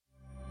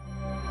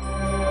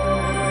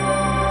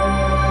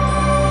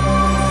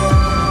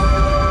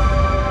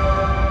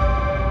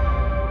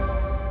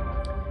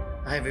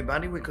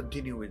everybody. We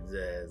continue with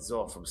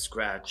Zohar from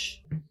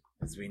scratch.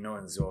 As we know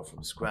in Zohar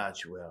from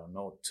scratch, we are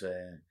not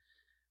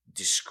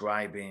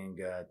describing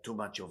too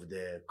much of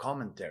the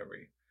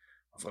commentary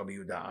of Rabbi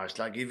Yehuda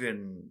Ashlag.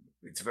 Even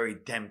it's very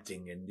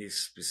tempting in this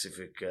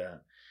specific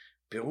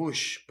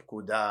Pirush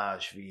Pkuda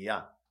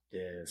Shviya,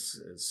 the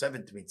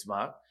seventh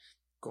mitzvah,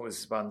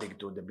 corresponding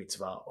to the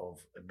mitzvah of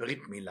Brit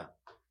Milah.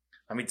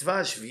 A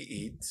mitzvah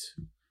Shvi'it,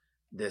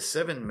 the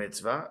seventh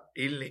mitzvah,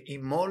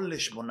 imol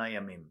l'shmona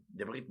yamim.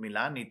 The Brit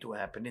Milah need to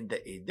happen in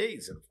the 8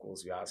 days. And of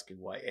course, you're asking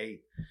why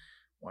 8?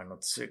 Why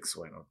not 6?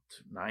 Why not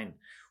 9?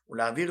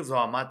 ולהעביר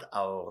זוהמת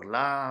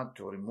העורלה,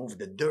 to remove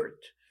the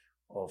dirt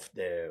of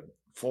the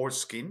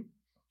foreskin.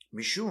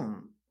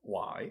 משום,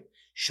 why?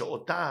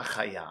 שאותה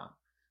החיה,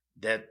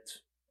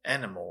 that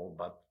animal,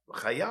 but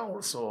חיה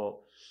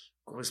also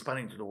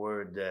corresponding to the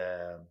word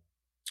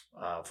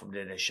from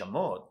the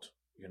neshamot,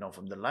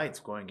 from the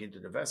lights going into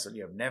the vessel,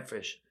 you have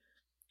nefesh,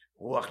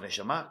 ruach,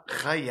 neshama,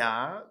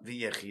 chaya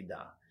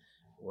v'yechida.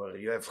 Where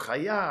you have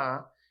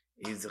chaya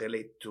is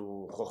related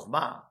to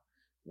chokhmah.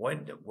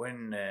 When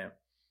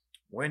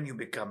you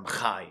become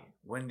chai,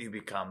 when you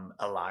become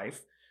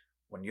alive,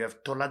 when you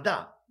have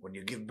tolada, when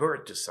you give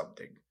birth to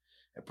something.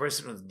 A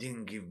person who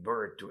didn't give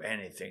birth to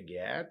anything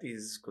yet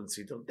is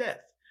considered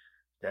death.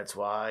 That's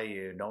why,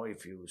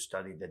 if you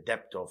study the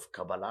depth of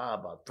Kabbalah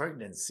about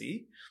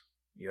pregnancy,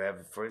 you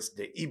have first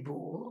the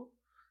ibur,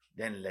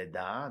 then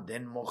leda,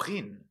 then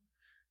mochin.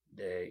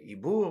 The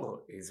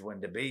ibur is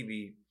when the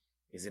baby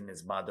is in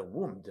his mother's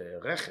womb, the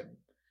rechem.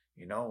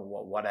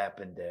 What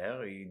happened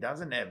there? He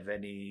doesn't have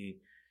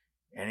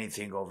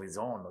anything of his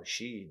own, or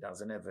she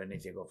doesn't have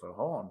anything of her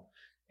own.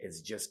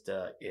 It's just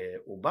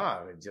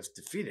ubar, it's just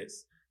a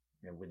fetus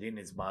within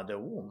his mother's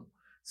womb.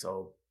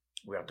 So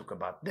we are talking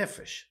about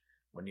nefesh.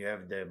 When you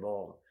have the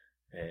more,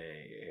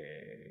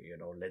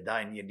 leda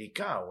and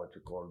yenika, what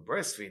we call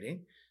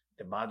breastfeeding,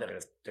 the mother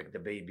has to take the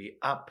baby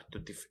up to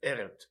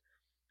tiferet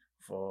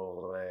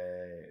for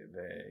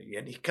the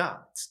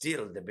yenika.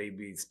 Still, the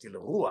baby is still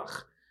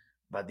ruach,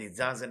 but it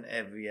doesn't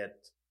have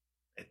yet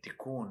a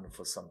tikkun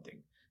for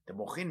something. The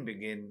mochin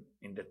begin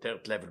in the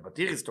third level, but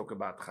here is talking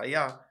about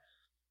chaya,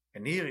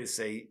 and here is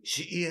say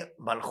she'ir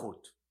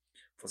malchut.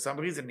 For some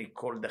reason he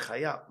called the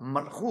chaya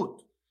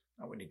malchut.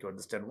 Now we need to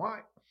understand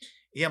why.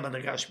 היא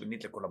המדרגה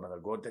השמינית לכל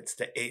המדרגות, that's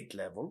the 8th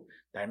level,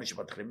 דהיינו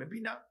שמתחילים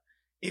בבינה.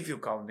 If you're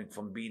counting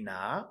from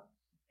בינה,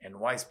 and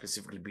why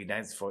specifically בינה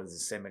is for the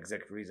same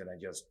exact reason I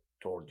just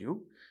told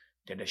you,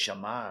 the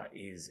neshama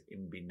is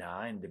in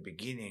בינה, and the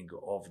beginning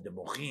of the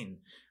mochin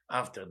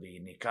after the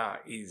nika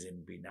is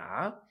in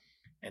בינה,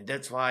 and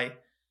that's why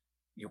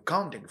you're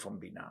counting from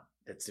בינה.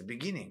 That's the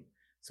beginning.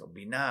 So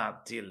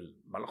בינה till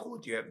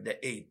מלכות, you have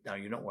the 8. Now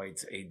you know why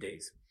it's 8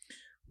 days.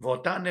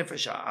 ואותה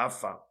נפש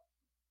העפה,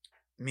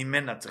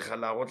 ממנה צריכה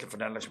להראות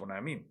לפניה לשמונה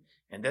ימים.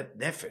 And that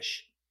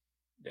nefesh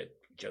that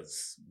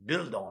just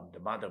build on, the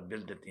mother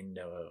built it in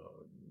the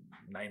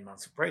 9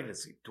 months of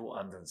pregnancy,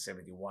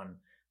 271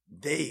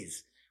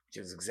 days, which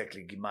is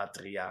exactly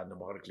gematria,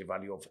 numerically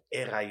value of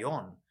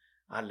erayon,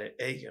 ale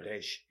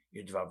resh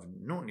yudvav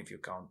nun, if you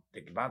count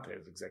the gematria,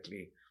 is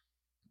exactly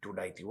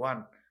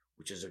 291,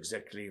 which is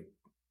exactly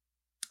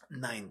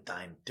 9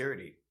 times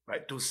 30,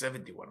 right?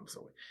 271, I'm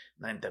sorry.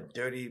 9 times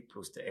 30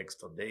 plus the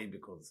extra day,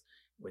 because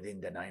within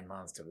the 9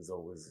 months, there is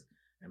always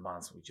a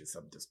month which is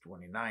sometimes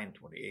 29,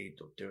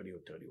 28, or 30, or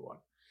 31.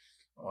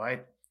 All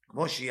right?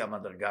 כמו שהיא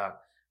המדרגה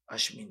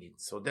השמינית.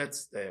 So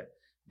that's the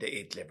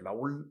 8th level. I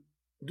will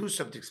do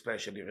something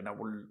special here, and I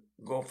will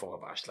go for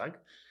Rav Ashlag.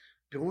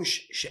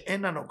 פירוש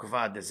שאין לנו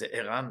כבר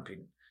זעיר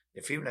אנפין,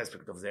 the female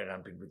aspect of זעיר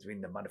אנפין,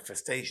 between the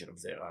manifestation of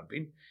זעיר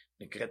אנפין,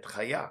 נקראת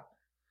חיה.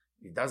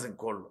 It doesn't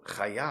call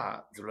חיה,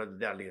 זה לא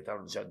יודע להתאר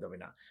לשעת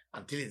דבינה,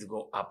 until it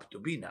go up to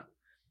בינה,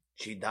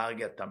 שהיא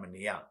דרגת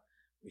המניעה.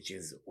 Which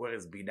is, where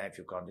is Bina if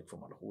you count it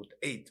from Malchut?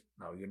 8.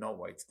 Now you know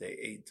why it's the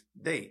 8th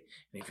day.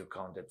 And if you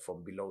count it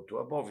from below to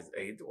above, it's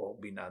 8, or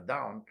Bina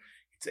down,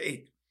 it's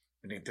 8.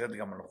 ונקראת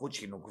גם מלכות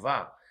שהיא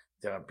נוקבה,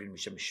 זה על פי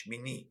משם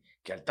שמיני,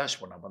 כי עלתה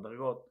 8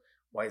 מדרגות.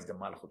 Why is the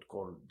מלכות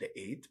called the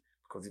 8?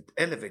 Because it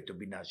elevates to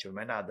בינה,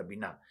 שממנה עד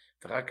הבינה.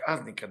 ורק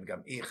אז נקראת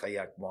גם היא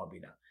חיה כמו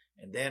הבינה.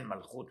 And then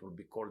מלכות will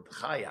be called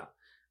חיה,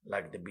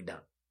 like the בינה.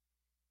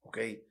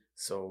 Okay?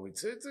 So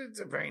it's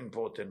a very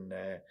important...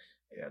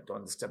 to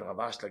understand Rav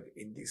Ashlag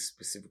in this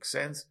specific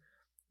sense.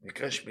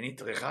 מקרה שמינית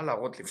צריכה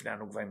להראות לפני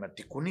הנוקבה עם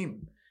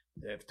התיקונים.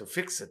 They have to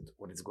fix it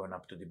when it's going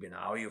up to the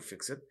בינה. How you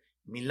fix it?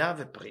 מילה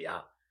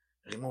ופריאה.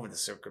 Remove the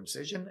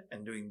circumcision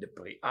and doing the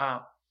פריאה.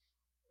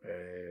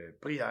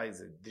 פריאה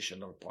is an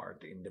additional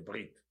part in the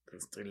ברית.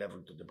 There's 3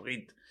 levels to the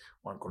ברית.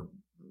 One called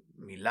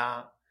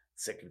מילה,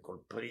 second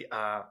called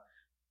פריאה,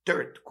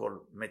 third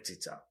called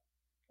מציצה.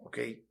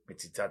 Okay?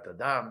 מציצת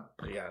אדם,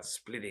 פריאה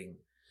splitting,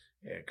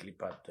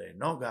 קליפת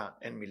נוגה,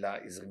 and מילה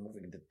is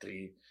removing the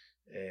 3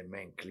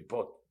 main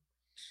קליפות.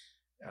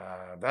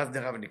 ואז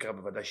נראה ונקרא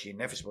בוודאי שהיא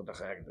נפש באותה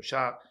חיה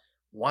הקדושה.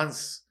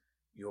 Once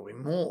you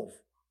remove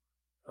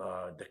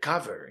the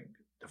covering,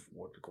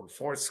 what we call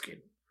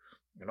foreskin,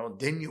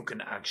 then you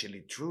can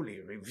actually truly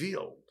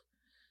reveal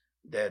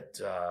that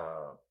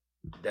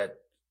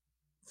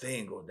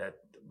thing, or that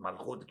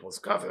מלכות that was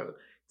covered,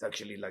 it's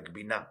actually like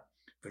בינה,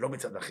 ולא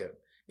מצד אחר.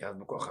 כי אז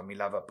בכוח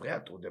המילה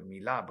והפריאטות,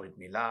 המילה, ברית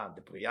מילה,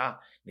 דפרייה,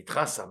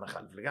 נדחה סמך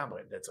אלף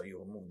לגמרי. That's how you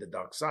remove the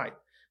dark side,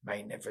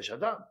 מהי נפש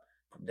אדם,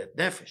 from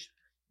that נפש.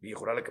 והיא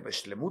יכולה לקבל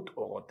שלמות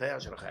אורותיה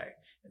של חיי.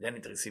 And then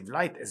it receive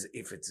light as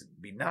if it's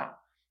בינה,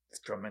 it's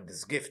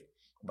tremendous gift.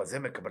 ובזה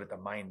מקבל את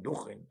המים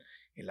דוכרין,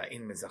 אלא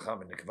אין מזכר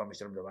ונקבה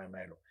משלם במים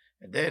האלו.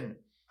 And then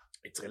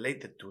it's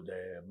related to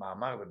the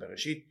מאמר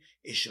בבראשית,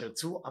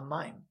 ישרצו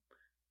המים,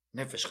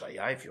 נפש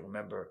חיה. If you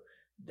remember,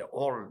 the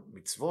all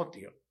mitzvot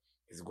here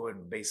is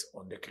going based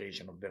on the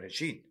creation of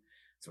Bereshit.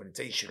 So when it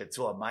says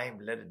ישרצו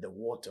המים, let the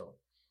water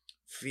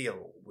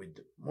fill with,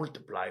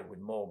 multiply with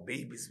more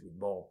babies, with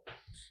more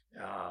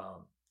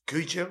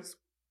creatures.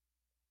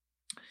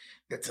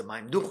 That's a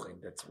מים דוכרין.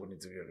 That's when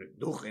it's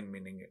דוכרין,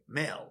 meaning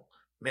male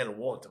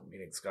water,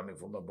 meaning it's coming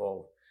from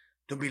above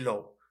to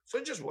below. So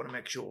I just want to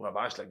make sure Rav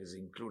Ashlag is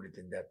included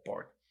in that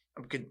part.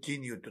 I'm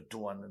continue to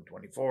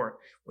 224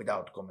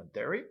 without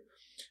commentary.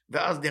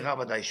 ואז נראה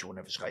ודאי שהוא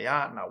נפש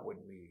חיה. Now when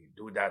we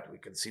do that, we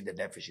can see the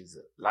נפש is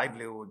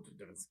livelihood,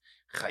 there is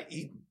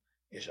חיים,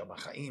 יש שם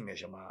חיים, יש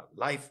שם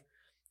life.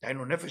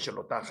 היינו נפש של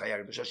אותה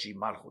חיה קדושה שהיא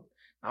מלכות.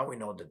 Now we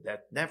know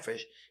that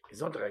נפש is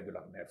not a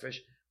regular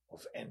נפש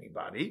of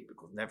anybody,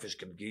 because nefesh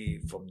can be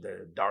from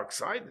the dark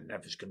side, and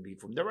nefesh can be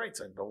from the right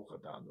side. Baruch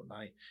atah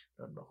Adonai.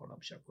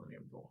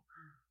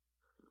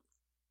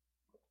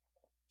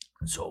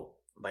 So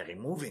by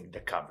removing the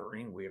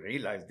covering, we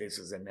realize this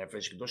is a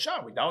nefesh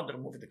kedosha. Without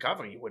removing the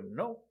covering, you wouldn't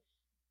know.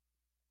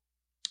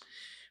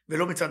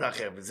 ולא מצד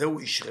האחר,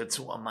 וזהו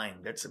ישרצו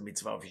המים. That's a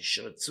mitzvah of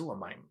ישרצו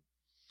המים,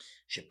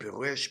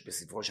 שפירש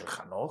בספרו של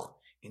חנוך,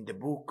 in the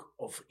book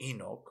of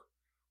Enoch.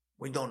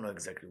 We don't know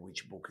exactly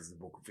which book is the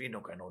book of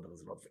Enoch. I know there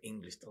is a lot of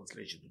English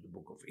translation to the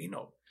book of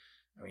Enoch.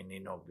 I mean,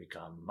 Enoch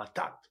became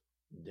Matat,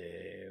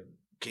 the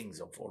kings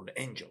of all the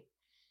angels.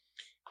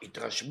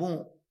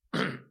 התרשמו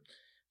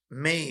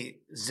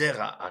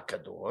מזרע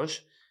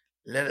הקדוש,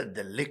 let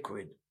the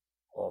liquid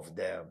of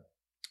the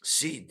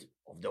seed,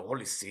 of the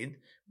holy seed,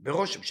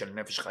 ברושם של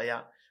נפש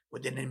חיה,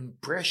 with an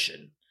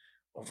impression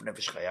of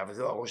נפש חיה,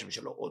 וזהו הרושם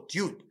שלו, אות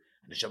י'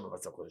 הנשם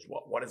בבשר הקודש.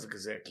 What is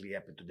exactly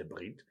happened to the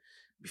breed?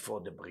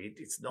 Before the breed,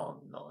 it's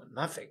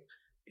nothing.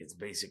 It's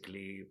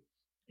basically,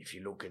 if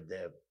you look at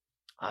the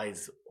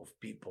eyes of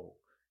people,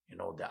 you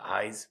know, the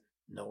eyes,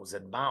 nose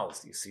and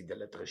mouth, you see the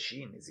letter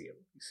Shin is here.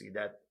 You see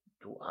that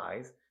two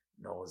eyes,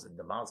 nose and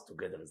the mouth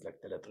together is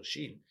like the letter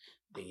Shin.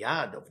 The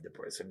yad of the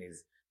person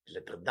is the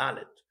letter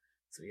Dalet.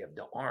 So you have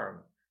the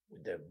arm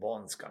with the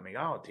bones coming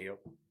out here.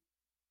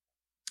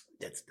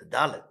 That's the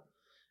Dalet.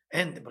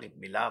 And the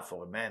Brit Milah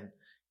for a man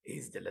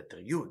is the letter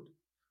Yud.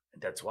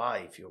 And that's why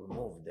if you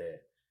remove the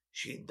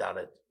Shin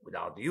Dalet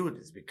without the Yud,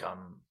 it's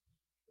become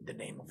the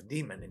name of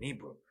demon in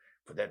Hebrew.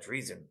 For that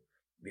reason,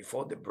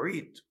 before the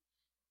breed,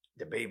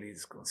 the baby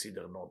is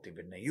considered not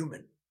even a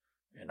human.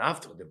 And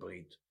after the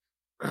breed,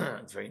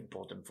 it's very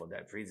important for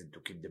that reason to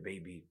keep the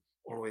baby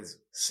always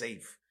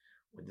safe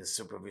with the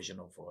supervision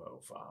of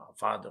a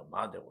father,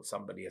 mother, or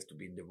somebody has to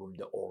be in the room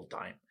the whole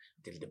time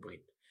until the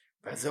breed.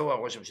 וזהו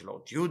הרושם של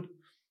האות י'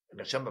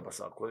 ונרשם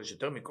בבשר הקודש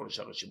יותר מכל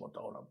שאר רשימות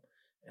העולם.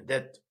 And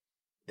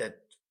that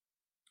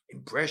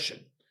impression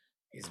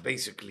is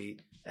basically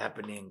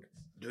happening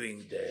during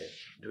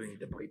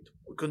the breed.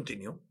 We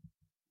continue.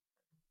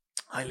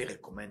 Highly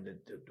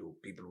recommended to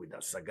people with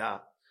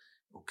Asaga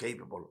who are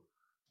capable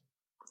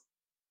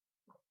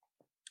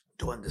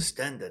to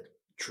understand it,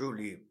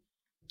 truly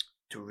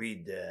to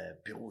read the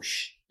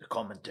Pirush, the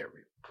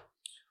commentary.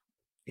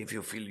 If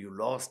you feel you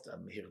lost,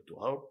 I'm here to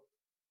help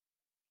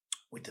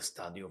with the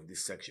study of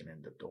this section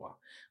in the Torah.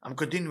 I'm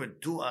continuing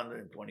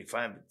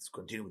 225, let's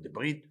continue with the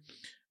breed.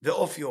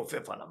 ואופי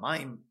עופף על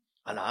המים,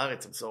 על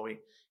הארץ, I'm sorry.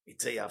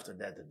 It say after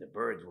that the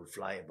birds will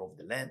fly above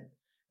the land.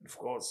 And of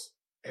course,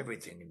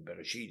 everything in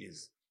Bereshit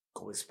is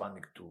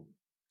corresponding to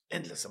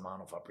endless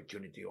amount of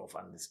opportunity of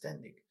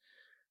understanding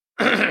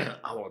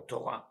our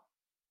Torah.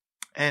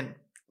 And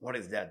what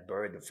is that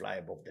bird that fly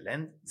above the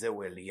land?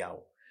 זהו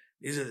אליהו.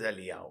 This is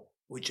Eliyahu.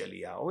 Which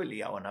Eliyahu?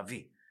 Eliyahu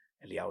Navi.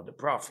 Eliyahu the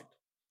prophet.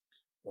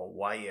 Well,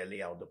 why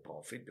Eliyahu the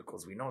prophet?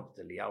 Because we know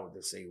that Eliyahu,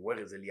 they say, where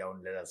is Eliyahu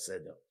in Leil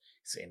Seder?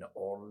 It's in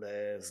all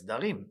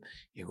Sdarim.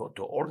 You go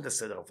to all the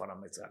Seder of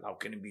Am Israel. How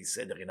can it be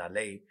Seder in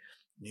LA,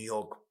 New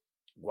York,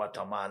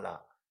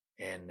 Guatemala,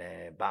 and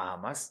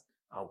Bahamas?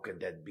 How can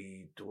that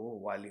be true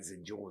while he's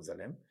in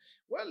Jerusalem?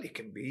 Well, it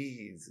can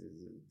be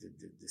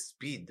the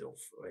speed of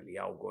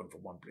Eliyahu going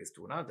from one place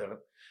to another.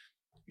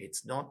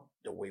 It's not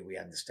the way we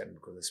understand,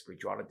 because in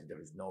spirituality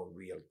there is no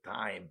real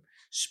time,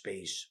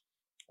 space,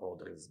 or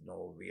there is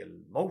no real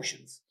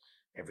motions.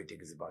 Everything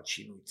is about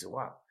Shinui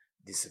Tzura.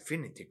 This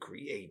affinity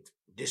create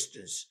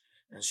distance,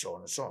 and so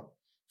on and so on.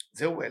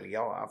 זהו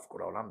אליהו אף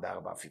כל העולם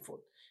בארבע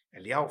עפיפות.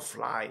 אליהו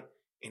fly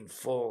in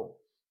four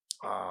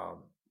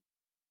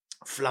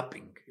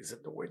flapping. Is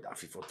it the word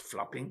עפיפות?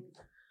 Flapping?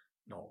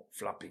 No,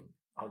 flapping.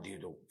 How do you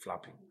do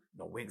flapping?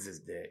 No, wings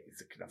is the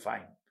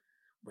כנפיים.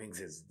 Wings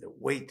is the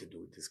way to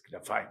do it is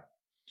כנפיים.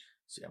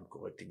 See, I'm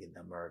correcting an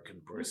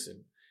American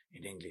person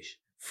in English.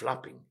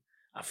 Flapping.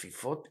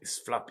 Afifot is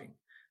flapping.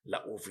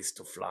 La'uf is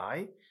to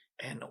fly,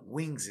 and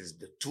wings is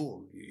the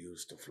tool you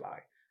use to fly.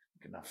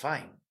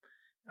 Gnafayim.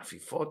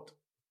 Afifot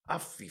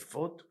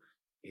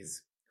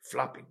is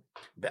flapping.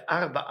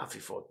 Be'arba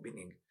afifot,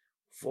 meaning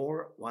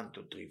 4, 1,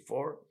 2, 3,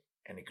 4,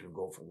 and it can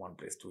go from one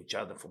place to each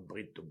other, from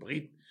brit to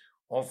brit,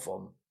 or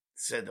from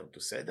seder to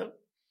seder.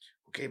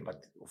 Okay,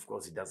 but of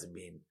course it doesn't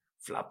mean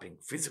flapping,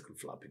 physical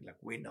flapping like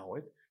we know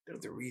it.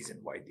 There's a reason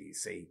why they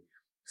say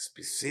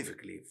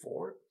specifically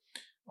 4.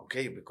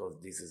 Okay, because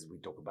we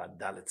talk about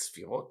Dalet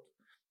Sfirot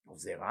of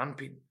Zeir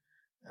Anpin,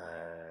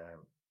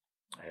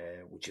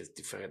 which is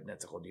Tiferet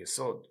Netzach Hod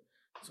Yesod.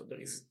 So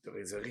there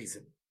is a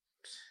reason.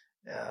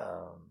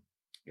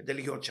 כדי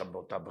להיות שם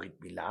באותה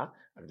ברית מילה,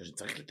 אני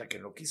צריך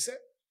לתקן לו כיסא.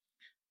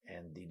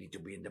 And you need to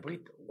be in the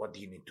Brit. What do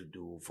you need to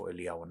do for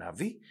Eliyahu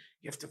Navi?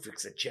 You have to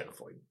fix a chair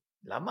for him.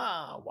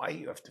 למה? Why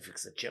you have to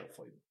fix a chair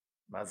for him?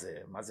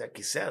 מה זה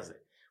הכיסא הזה?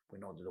 We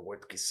know that the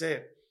word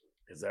כיסא,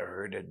 as I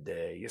heard it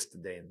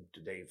yesterday and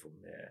today from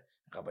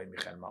Rabbi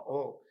Michael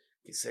Maor,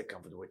 כיסא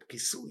comes from the word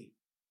כיסוי.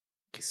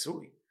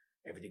 כיסוי.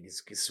 Everything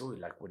is כיסוי,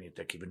 like when you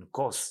take even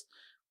כוס.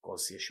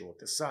 כוס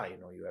ישועות עשה,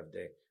 you have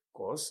the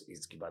כוס,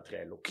 it's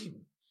גימטריה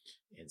אלוקים.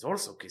 It's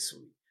also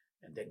כיסוי.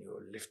 And then you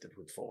lift it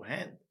with 4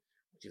 hands.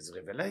 Which is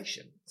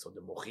revelation. So the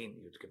mochin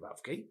yud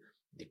kevavkei,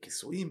 the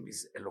kisuim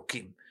is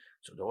elokim.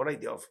 So the whole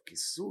idea of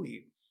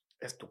kisui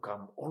has to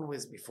come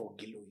always before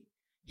gilui.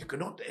 You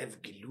cannot have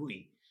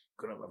gilui.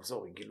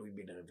 Gilui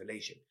being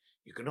revelation.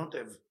 You cannot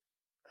have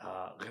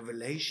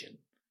revelation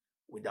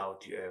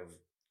without you have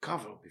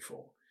cover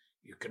before.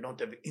 You cannot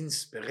have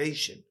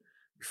inspiration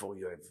before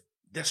you have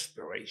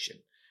desperation.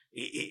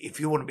 If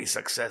you want to be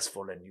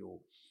successful and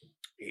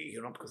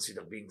you're not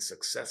consider being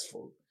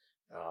successful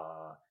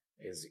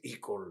is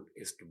equal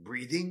is to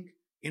breathing,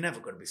 you're never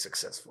going to be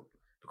successful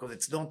because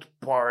it's not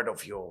part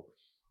of your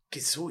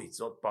kisui, it's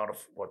not part of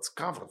what's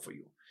covered for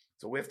you.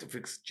 So we have to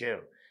fix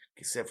chair,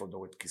 כיסא for the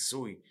word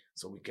kisui,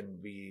 so we can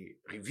be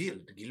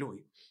revealed,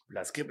 גילוי.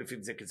 להזכיר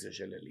בפים זה כיסא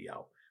של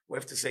אליהו. We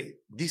have to say,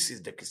 this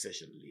is the כיסא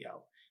של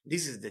אליהו.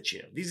 This is the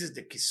chair, this is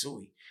the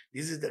kisui,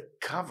 this is the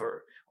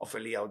cover of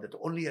Eliyahu that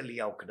only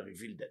Eliyahu can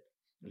reveal that.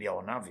 אליהו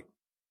הנביא.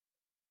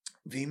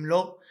 ואם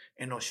לא,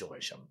 אינו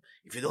שורה שם.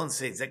 If you don't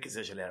say, זה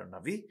כיסא של אליהו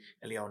הנביא,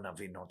 אליהו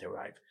הנביא not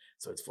arrive.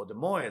 So it's for the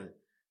moel.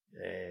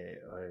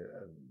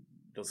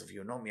 Those of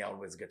you who know me, I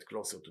always get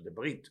closer to the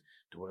Brit,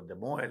 to where the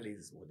moel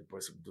is, where the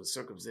person does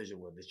circumcision,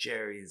 where the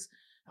chair is.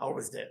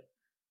 Always there.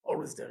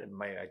 Always there. And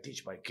I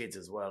teach my kids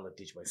as well, I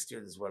teach my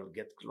students as well,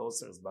 get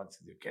closer as much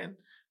as you can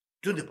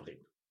to the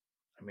Brit.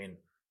 I mean,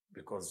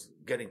 because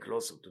getting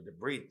closer to the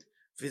Brit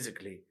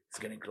physically is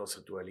getting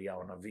closer to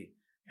Eliyahu Navi.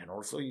 And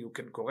also you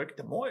can correct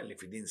the moel.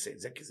 If you didn't say,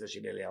 זה כיסא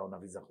של אליהו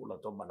הנביא זכו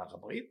לטוב מלאך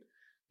הברית,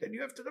 then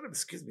you have to tell him,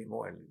 excuse me,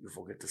 moel, you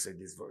forget to say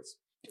this verse.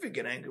 If he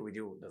get angry with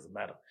you, it doesn't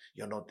matter.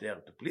 You're not there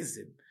to please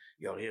him.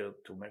 You're here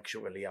to make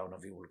sure Eliyahu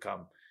Navi will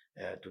come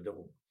to the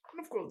room. And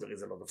of course, there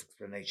is a lot of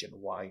explanation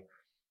why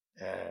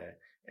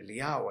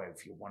Eliyahu,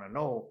 if you want to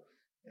know,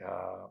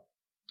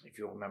 if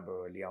you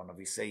remember Eliyahu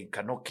Navi saying,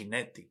 Kano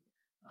kineti,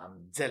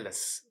 I'm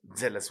jealous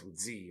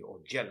with thee, or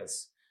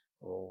jealous,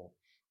 or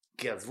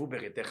כי עזבו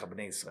בריתך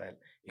בני ישראל.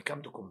 He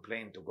come to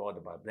complain to God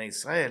about בני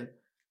ישראל,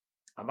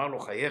 אמר לו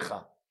חייך,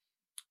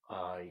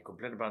 he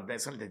complained about בני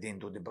ישראל, they didn't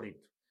do the Brit.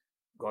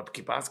 God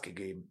keep asking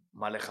him,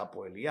 מה לך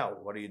פה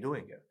אליהו, what are you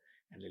doing here?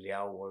 And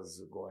Eliyahu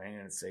was going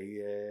and say,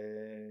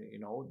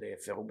 they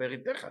הפרו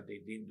בריתך, they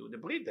didn't do the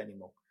Brit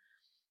anymore.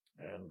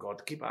 And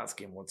God keep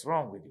asking, what's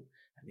wrong with you?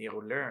 And here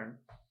we learn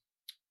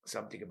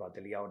something about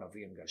Eliyahu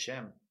Navi and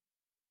Hashem.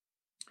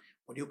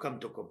 When you come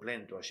to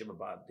complain to Hashem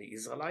about the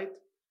Israelite,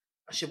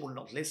 Hashem will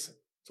not listen.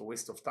 It's a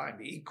waste of time.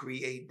 He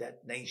created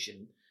that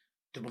nation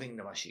to bring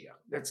the Mashiach.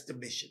 That's the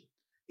mission.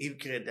 He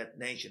created that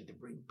nation to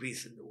bring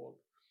peace in the world.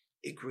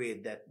 He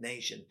created that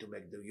nation to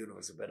make the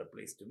universe a better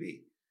place to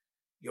be.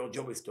 Your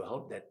job is to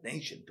help that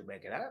nation to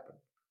make it happen.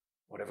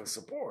 Whatever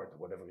support,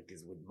 whatever it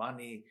is with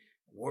money,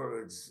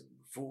 words,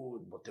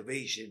 food,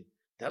 motivation,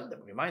 tell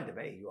them, remind them,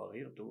 hey, you are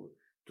here to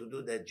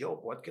do that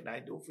job. What can I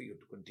do for you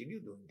to continue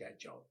doing that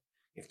job?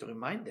 You have to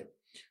remind them.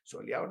 So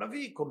Eliyahu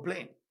Navi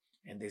complained.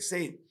 And they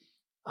say,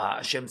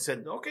 Hashem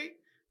said, okay,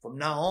 from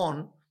now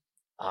on,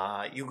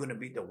 you're going to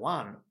be the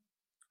one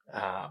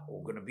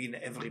who's going to be in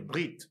every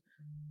Brit,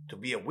 to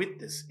be a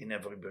witness in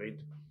every Brit,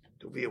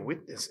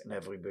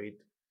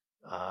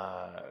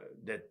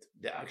 that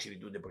they actually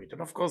do the Brit.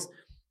 And of course,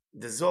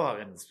 the Zohar,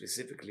 and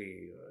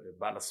specifically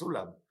Baal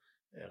HaSulam,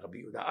 Rabbi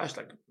Yehuda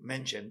Ashlag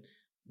mentioned,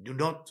 do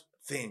not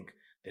think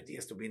that he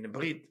has to be in the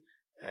Brit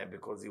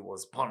because he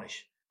was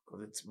punished,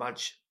 because it's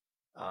much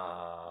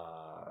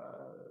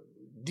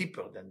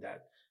deeper than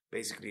that.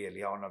 Basically,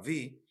 Eliyahu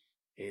Navi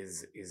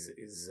is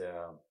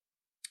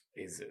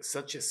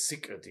such a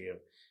secret here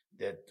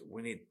that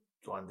we need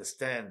to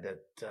understand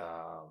that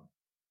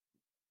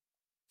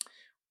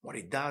what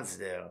he does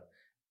there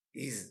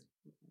is,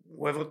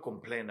 whoever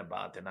complain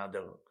about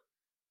another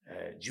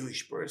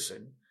Jewish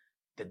person,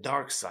 the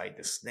dark side,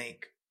 the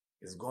snake,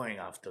 is going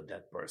after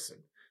that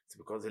person. It's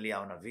because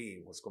Eliyahu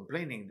Navi was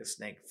complaining, the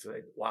snake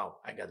said, wow,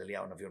 I got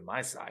Eliyahu Navi on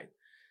my side.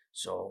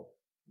 So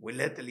we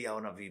let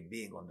Eliyahu Navi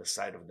being on the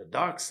side of the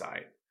dark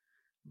side,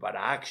 but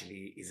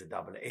actually is a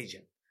double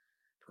agent.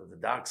 Because the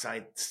dark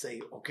side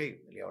say, okay,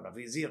 Eliyahu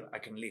Navi is here, I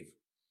can leave.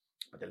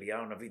 But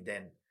Eliyahu Navi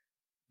then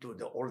do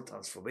the whole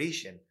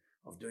transformation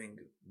of doing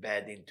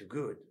bad into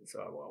good.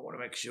 So I want to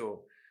make sure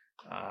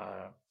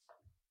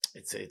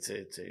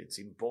it's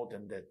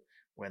important that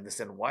we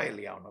understand why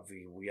Eliyahu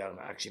Navi, we are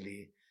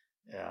actually,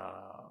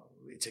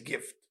 it's a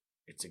gift.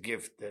 It's a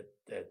gift that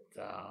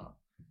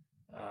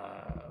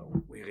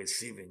we're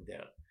receiving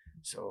there.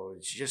 So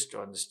it's just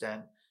to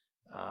understand,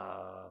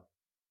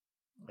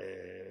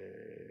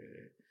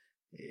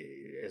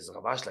 as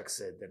Rav Ashlag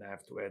said, and I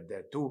have to add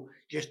that too,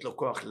 יש לו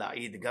כוח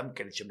להעיד גם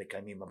כן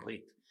שמקיימים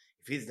הברית.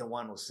 If he's the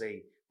one who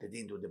say they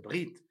didn't do the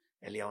brit,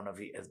 Eliyahu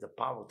Navi has the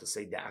power to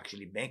say they're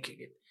actually making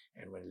it.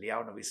 And when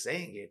Eliyahu Navi is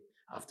saying it,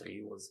 after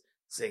he was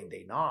saying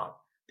they not,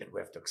 then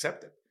we have to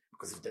accept it.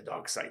 Because if the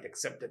dark side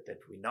accepted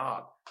that we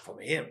not from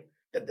him,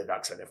 then the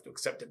dark side have to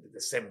accept it that the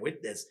same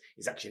witness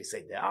is actually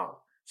saying they are.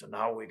 So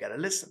now we got to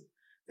listen.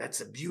 That's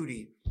the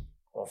beauty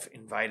of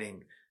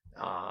inviting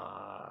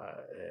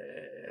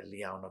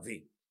Eliyahu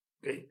Navi.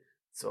 Okay?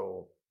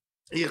 So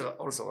here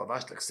also Rav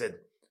Ashlag said,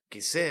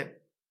 כיסא,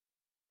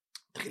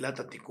 תחילת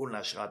התיקון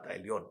להשראת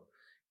העליון,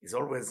 is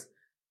always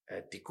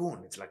a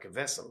tikkun. It's like a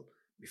vessel.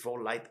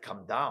 Before light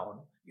come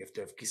down, you have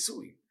to have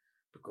kisui,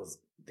 because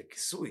the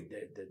kisui,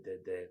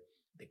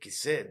 the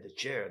kiseh, the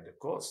chair, the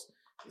kos,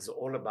 is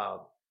all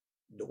about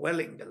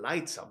dwelling the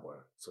light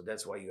somewhere. So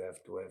that's why you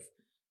have to have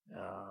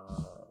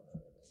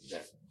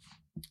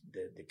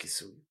the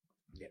kisui.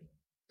 Yeah.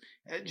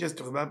 And just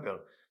to remember,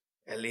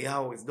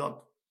 Eliyahu is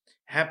not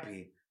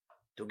happy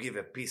to give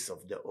a piece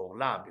of the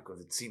orla,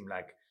 because it seemed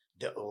like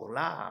the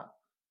orla,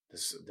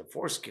 the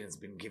foreskin, has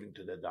been given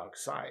to the dark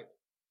side.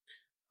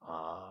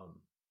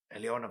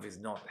 Eliyahu Navi is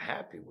not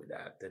happy with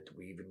that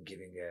we're even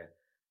giving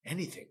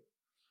anything,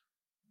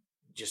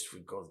 just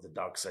because the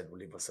dark side will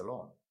leave us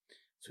alone.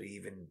 So he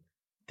even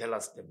tell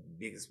us the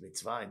biggest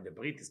mitzvah in the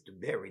Brit is to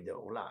bury the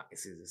orla. He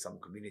says some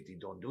community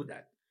don't do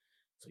that.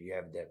 So you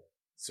have the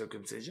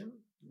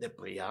circumcision, the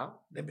priya,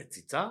 the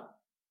betzitza,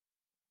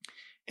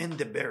 and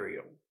the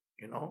burial.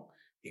 You know,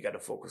 you got to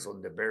focus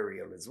on the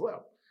burial as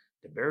well.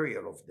 The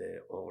burial of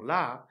the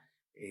orla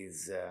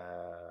is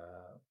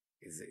a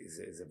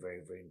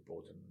very, very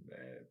important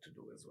to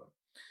do as well.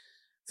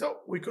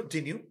 So we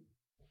continue.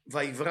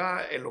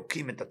 ויברא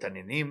אלוקים את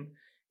התנינים.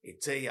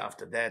 It say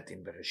after that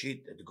in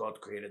Bereshit that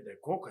God created the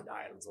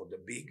crocodiles, or the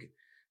big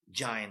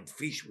giant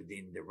fish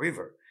within the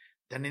river.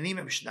 תנינים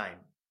הם שניים.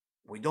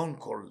 We don't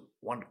call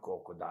one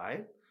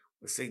crocodile.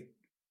 We say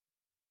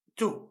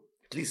two,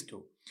 at least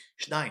two.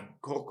 שניים,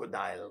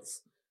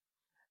 crocodiles.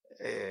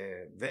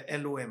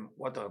 ואלו הם,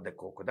 what are the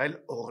crocodile?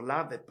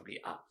 עורלה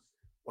ופריאה.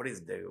 What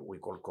is we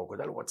call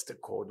crocodile? What's the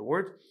code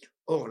word?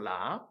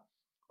 עורלה,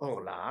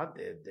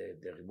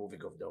 the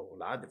removing of the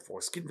עורלה, the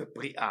foreskin,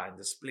 ופריאה, and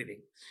the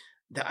splitting.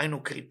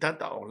 דהיינו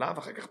כריתת העורלה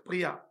ואחר כך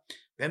פריאה.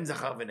 והם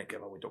זכר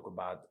ונקבה. We talk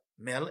about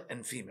male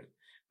and female.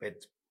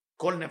 ואת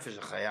כל נפש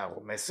החיה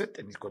רומסת,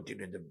 and it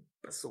continue in the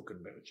pasuk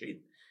in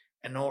Bereshit,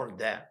 and all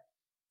the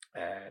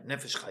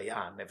נפש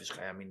חיה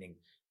meaning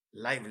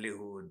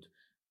livelihood,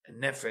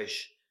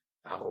 נפש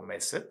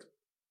הרומסת,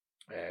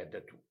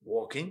 that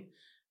walking.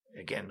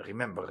 Again,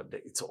 remember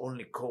that it's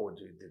only code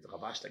that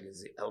Rav Ashlag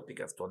is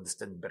helping us to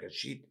understand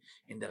Bereshit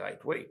in the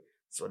right way.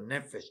 So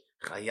nefesh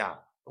chaya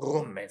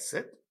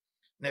romeset.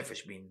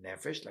 Nefesh mean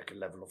nefesh, like a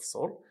level of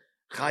soul.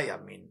 Chaya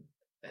mean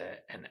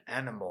an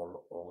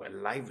animal or a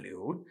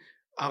livelihood.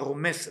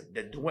 Aromeset,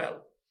 the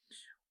dwell.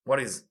 What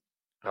is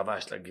Rav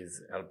Ashlag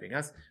is helping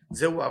us?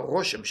 זהו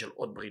הרושם של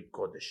עוד ברית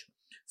קודש.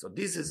 So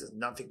this is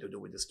nothing to do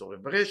with the story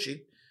of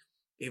Bereshit.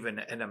 Even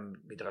אין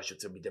המדרש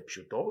יוצא מידי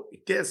פשוטו,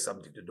 it has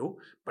something to do,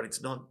 but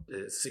it's not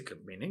the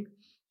secret meaning.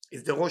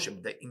 It's the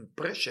רושם, the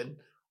impression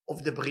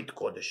of the ברית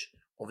קודש,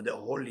 of the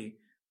holy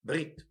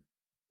ברית.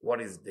 What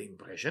is the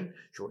impression?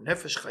 שהוא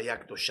נפש חיה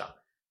קדושה.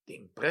 The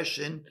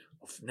impression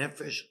of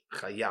נפש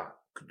חיה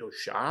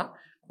קדושה,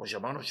 כמו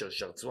שאמרנו,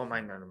 שרצו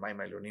המים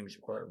העליונים,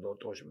 שכל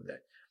הדעות רושם,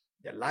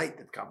 the light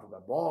that comes from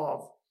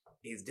above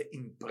is the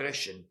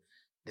impression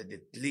that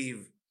it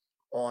leave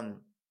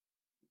on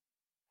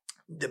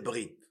the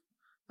ברית.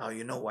 Now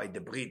you know why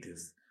the Brit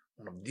is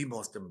one of the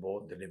most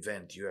important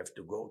events you have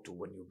to go to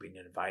when you've been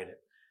invited.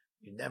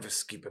 You never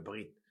skip a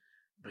Brit.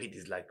 Brit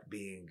is like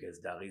being, as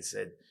Dari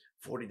said,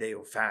 40 days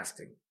of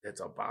fasting. That's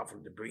how powerful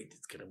the Brit is.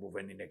 It can remove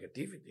any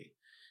negativity.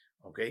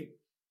 Okay?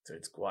 So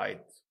it's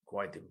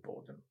quite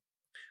important.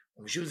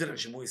 ובשביל זה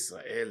נרשמו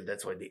ישראל,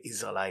 that's why the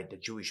Israelite, the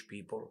Jewish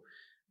people,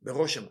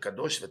 ברושם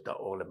קדוש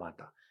וטהור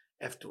למטה,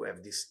 have to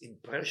have this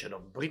impression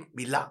of ברית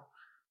מילה.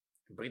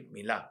 Brit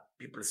Milah,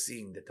 people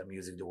seeing that I'm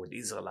using the word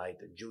Israelite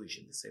and Jewish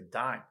at the same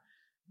time,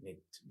 need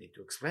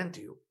to explain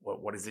to you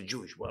what is the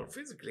Jewish. Well,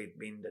 physically it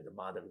means that the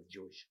mother is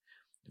Jewish.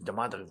 If the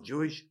mother is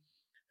Jewish,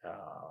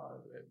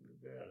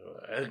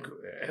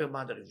 her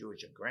mother is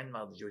Jewish, her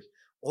grandmother is Jewish,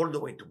 all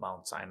the way to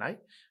Mount Sinai.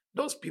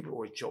 Those people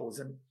were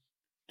chosen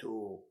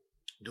to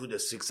do the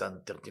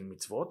 613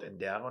 mitzvot, and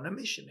they are on a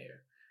mission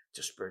here. It's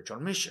a spiritual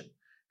mission.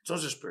 It's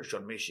also a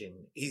spiritual mission,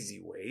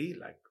 easy way,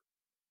 like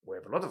we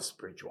have a lot of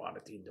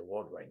spirituality in the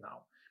world right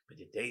now.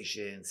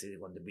 Meditation,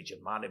 sitting on the beach in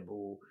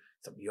Malibu,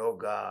 some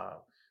yoga,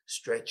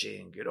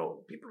 stretching,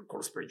 people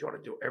call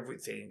spirituality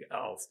everything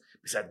else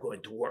besides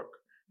going to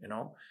work,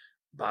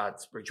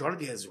 But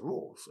spirituality has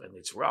rules, and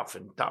it's rough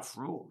and tough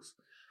rules.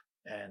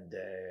 And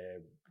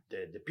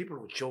the people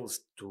who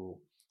chose to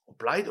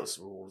apply those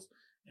rules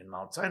in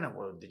Mount Sinai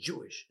were the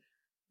Jewish.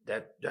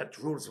 That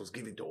rules was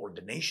given to all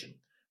the nation.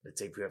 Let's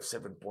say if you have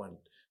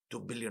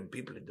 7.2 billion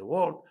people in the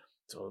world,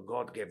 so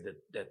God gave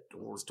that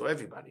rules to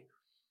everybody.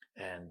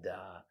 And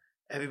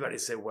everybody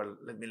said, well,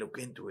 let me look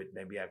into it.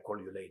 Maybe I'll call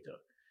you later.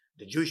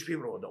 The Jewish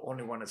people were the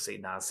only one to say,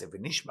 Naaseh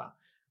v'nishma.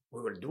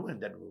 We will do,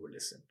 and then we will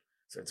listen.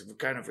 So it's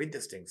kind of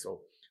interesting.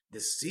 So the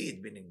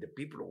seed, meaning the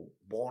people who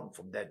born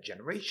from that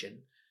generation,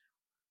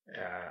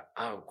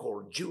 are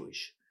called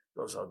Jewish.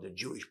 Those are the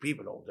Jewish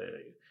people,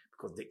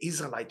 because the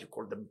Israelite, you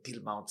call them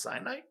till Mount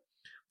Sinai.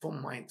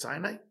 From Mount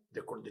Sinai,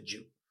 they're called the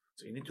Jew.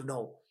 So you need to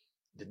know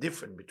the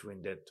difference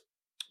between that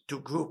two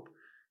groups.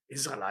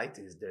 Israelite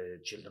is the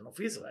children of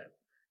Israel.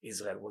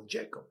 Israel was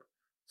Jacob.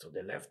 So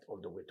they left all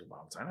the way to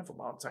Mount Sinai. From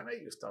Mount Sinai,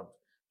 you start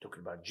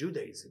talking about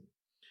Judaism.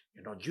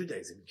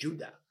 Judaism,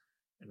 Judah.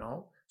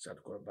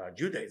 Start talking about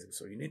Judaism.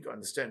 So you need to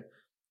understand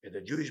that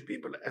the Jewish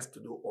people has to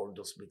do all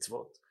those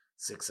mitzvot,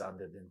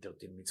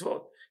 613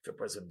 mitzvot. If a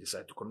person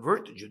decides to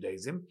convert to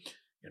Judaism,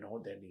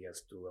 then he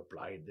has to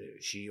apply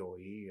she or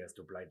he has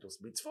to apply those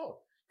mitzvot.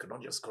 You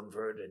cannot just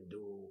convert and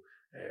do,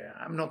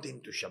 I'm not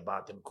into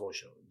Shabbat and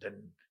kosher,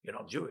 then you're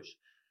not Jewish.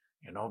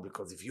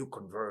 Because if you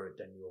convert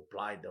and you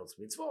apply those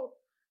mitzvot,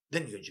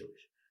 then you're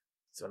Jewish.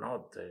 So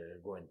not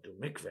going to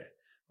mikveh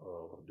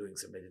or doing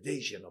some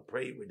meditation or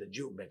pray with a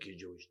Jew make you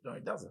Jewish. No,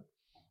 it doesn't.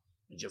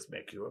 It just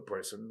make you a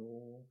person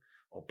who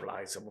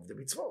applies some of the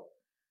mitzvot.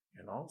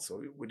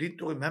 So we need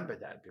to remember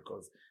that,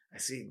 because I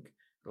think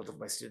a lot of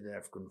my students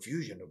have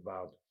confusion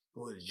about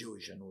who is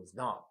Jewish and who is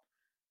not.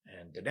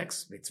 And the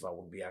next mitzvah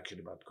will be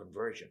actually about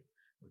conversion.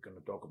 We're going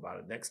to talk about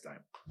it next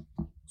time.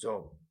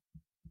 So,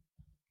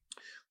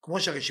 כמו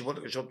שהרשימות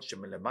הראשונות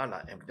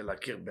שמלמעלה הם כדי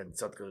להכיר בין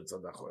צד כזה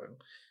לצד אחר,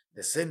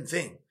 the same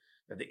thing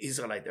that the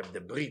Israelites have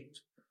the Brit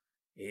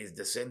is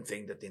the same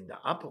thing that in the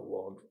upper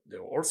world they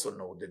also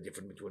know the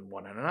difference between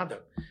one and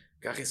another.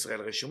 כך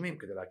ישראל רשומים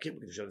כדי להכיר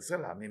בקדושת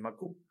ישראל העמים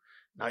עקום.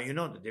 Now you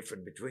know the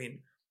difference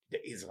between the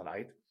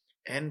Israelite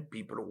and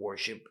people who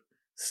worship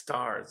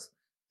stars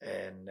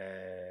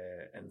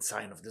and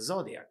sign of the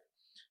zodiac.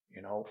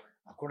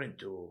 According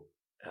to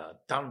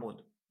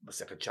Talmud,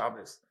 Masechet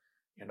Shabbos,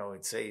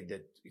 it say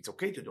that it's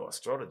okay to do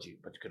astrology,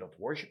 but you cannot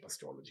worship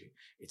astrology.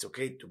 It's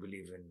okay to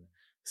believe in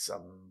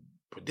some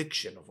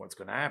prediction of what's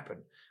going to happen,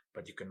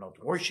 but you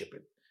cannot worship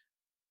it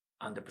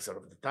 100%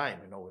 of the time.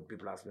 When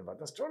people ask me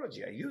about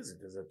astrology, I use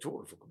it as a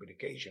tool for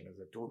communication, as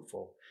a tool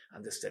for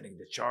understanding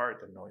the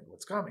chart and knowing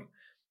what's coming.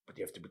 But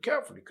you have to be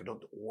careful. You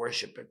cannot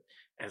worship it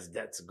as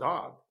that's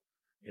God.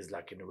 It's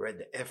like in the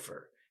red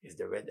heifer. Is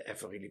the red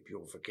heifer really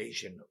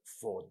purification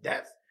for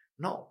death?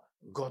 No.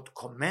 God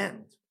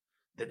command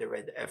that the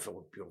red heifer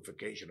with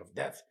purification of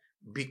death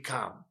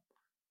become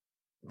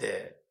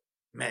the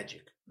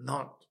magic,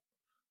 not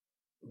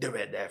the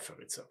red heifer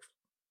itself.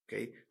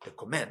 Okay? The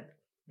command.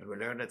 And we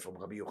learn it from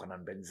Rabbi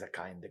Yochanan ben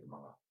Zakkai in the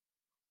Gemara.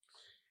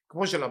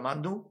 כמו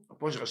שלמדנו,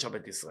 כמו שרשע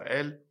בית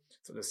ישראל,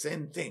 so the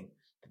same thing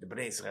that the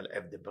Bnei Israel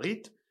have the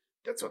Brit,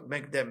 that's what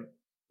makes them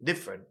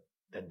different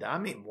than the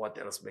Amim. What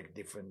else makes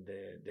different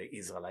the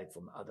Israelite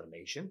from other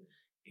nation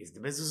is the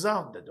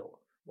mezuzah on the door.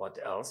 What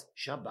else?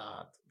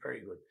 Shabbat,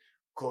 very good.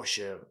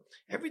 Kosher,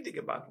 everything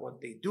about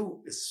what they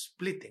do is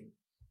splitting.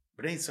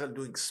 Bnei Israel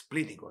doing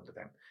splitting all the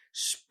time,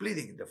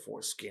 splitting the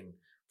foreskin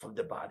from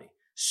the body,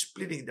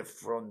 splitting the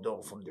front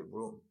door from the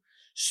room,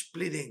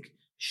 splitting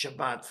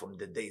Shabbat from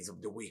the days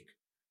of the week.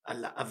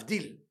 Allah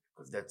Avdil,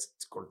 because that's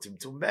called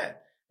Tzimtzum Bed.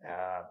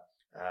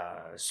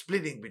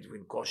 Splitting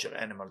between kosher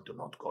animal to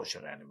not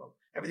kosher animal.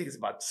 Everything is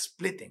about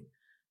splitting.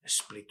 A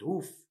split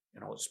hoof,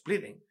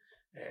 splitting.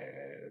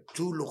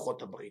 Two luchot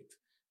habrit,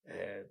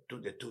 to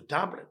the two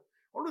tablet.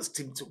 Always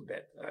Tzimtzum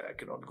Bed. I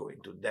cannot go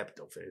into depth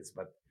of it,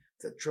 but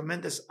it's a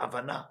tremendous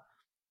avana.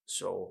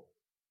 So,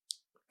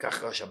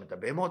 כך רשם את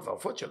הבהמות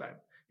והעופות שלהם.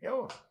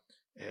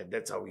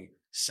 That's how we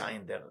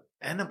sign their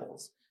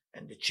animals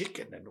and the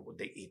chicken and what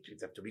they eat.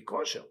 It have to be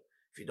kosher.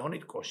 If you don't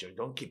eat kosher, you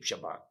don't keep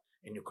Shabbat,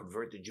 and you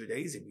convert to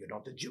Judaism, you're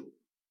not a Jew.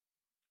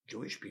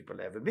 Jewish people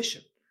have a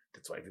mission.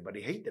 That's why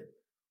everybody hates them.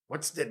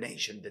 What's the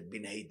nation that's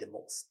been hated the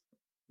most?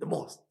 The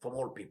most from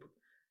all people.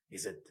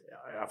 Is it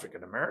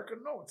African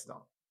American? No, it's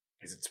not.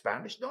 Is it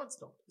Spanish? No, it's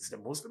not. Is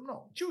it Muslim?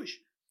 No. Jewish.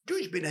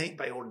 Jewish been hated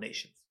by all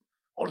nations.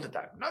 All the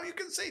time. Now you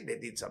can say they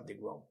did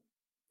something wrong.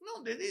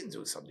 No, they didn't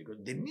do something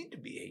good. They need to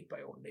be hated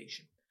by all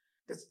nations.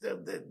 That's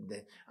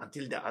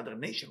until the other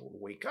nation will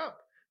wake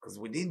up. Because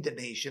within the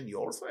nation, you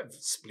also have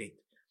split.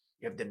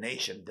 You have the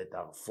nation that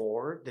are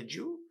for the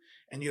Jew,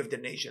 and you have the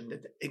nation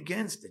that are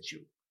against the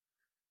Jew.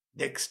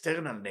 The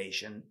external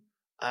nation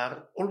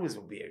are always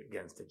will be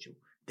against the Jew.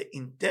 The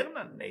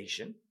internal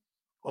nation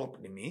or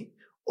pnimi,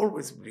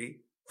 always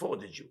be for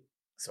the Jew.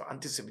 So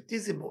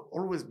anti-Semitism will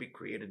always be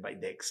created by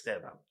the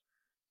external.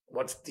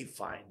 What's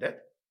defined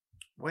that?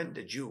 When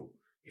the Jew,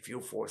 if you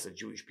force the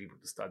Jewish people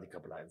to study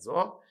Kabbalah and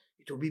Zohar,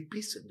 it will be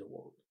peace in the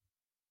world.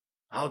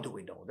 How do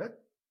we know that?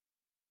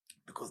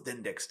 Because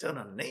then the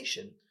external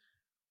nation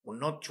will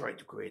not try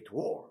to create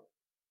war.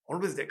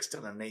 Always the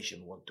external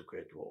nation want to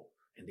create war.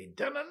 And the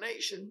internal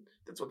nation,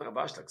 that's what Rav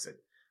Ashlag said,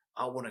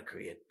 I want to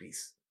create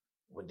peace.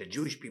 When the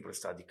Jewish people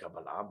study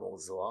Kabbalah, more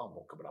Zohar,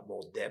 more Kabbalah,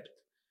 more depth,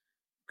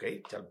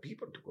 okay, tell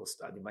people to go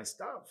study my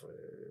stuff.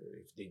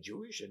 If they're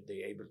Jewish and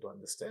they're able to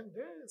understand,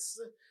 yes.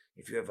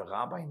 If you have a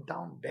rabbi in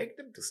town, beg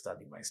them to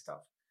study my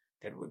stuff.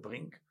 Then we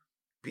bring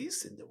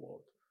peace in the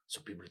world.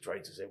 So people try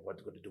to say, what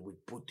are going to do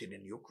with Putin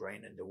and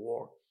Ukraine and the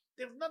war?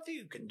 There's nothing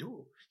you can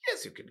do.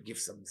 Yes, you can give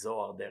some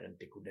Zohar there and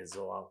Tikkunei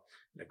Zohar,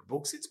 like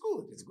books. It's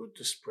good. It's good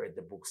to spread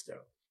the books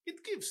there.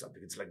 It gives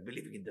something. It's like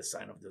believing in the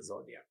sign of the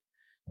zodiac.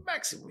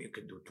 Maximum you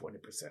can do 20%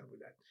 with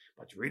that.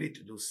 But really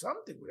to do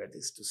something with that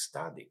is to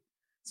study.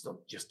 It's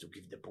not just to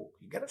give the book.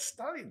 You got to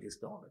study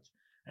this knowledge.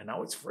 And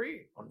now it's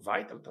free on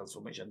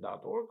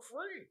vitaltransformation.org,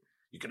 free.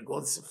 You can go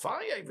on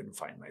Safari, even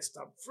find my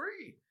stuff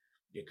free.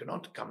 You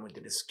cannot come with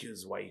an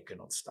excuse why you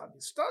cannot study.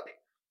 Study.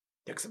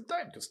 Take some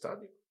time to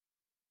study.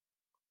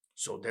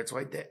 So that's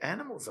why the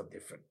animals are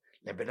different.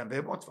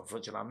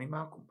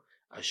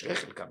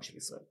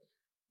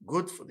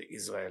 Good for the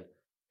Israel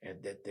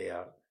and that they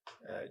are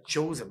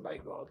chosen by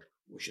God.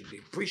 We should be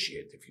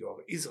appreciated if you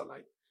are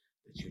Israelite,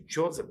 that you're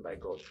chosen by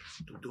God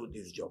to do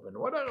this job. And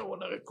what I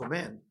want to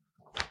recommend,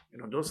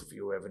 those of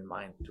you who have in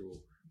mind to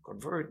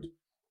convert,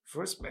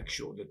 first make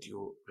sure that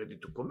you're ready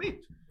to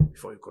commit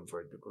before you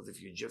convert, because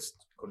if you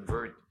just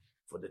convert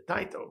for the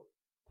title,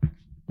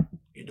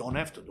 you don't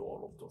have to do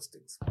all of those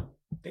things.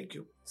 Thank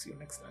you. See you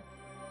next time.